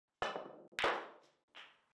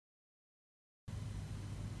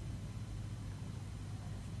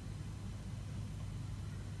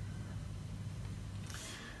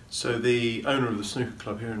So the owner of the snooker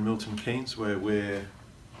club here in Milton Keynes, where we're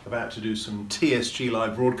about to do some TSG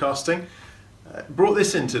live broadcasting, brought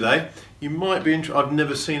this in today. You might be interested. I've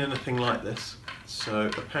never seen anything like this. So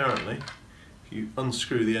apparently, if you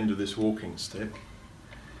unscrew the end of this walking stick,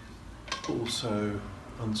 also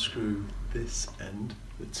unscrew this end,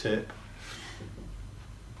 the tip.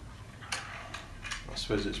 I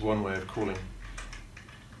suppose it's one way of calling.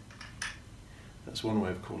 That's one way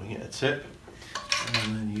of calling it a tip.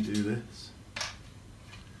 And then you do this.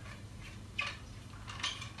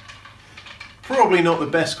 Probably not the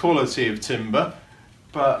best quality of timber,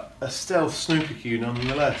 but a Stealth Snooker Cue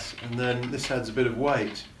nonetheless. And then this adds a bit of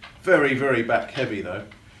weight. Very, very back heavy though,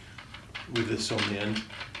 with this on the end.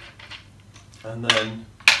 And then,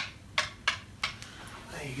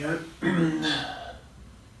 there you go.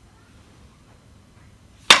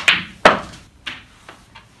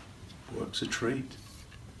 Works a treat.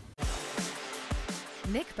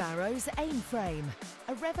 Nick Barrow's Aim Frame,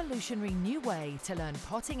 a revolutionary new way to learn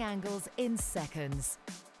potting angles in seconds.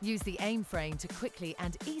 Use the Aim Frame to quickly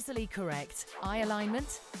and easily correct eye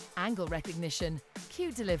alignment, angle recognition,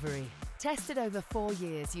 cue delivery. Tested over 4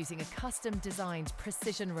 years using a custom-designed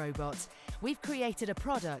precision robot, we've created a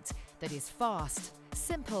product that is fast,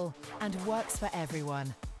 simple, and works for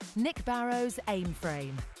everyone. Nick Barrow's Aim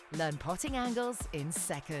Frame. Learn potting angles in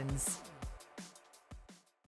seconds.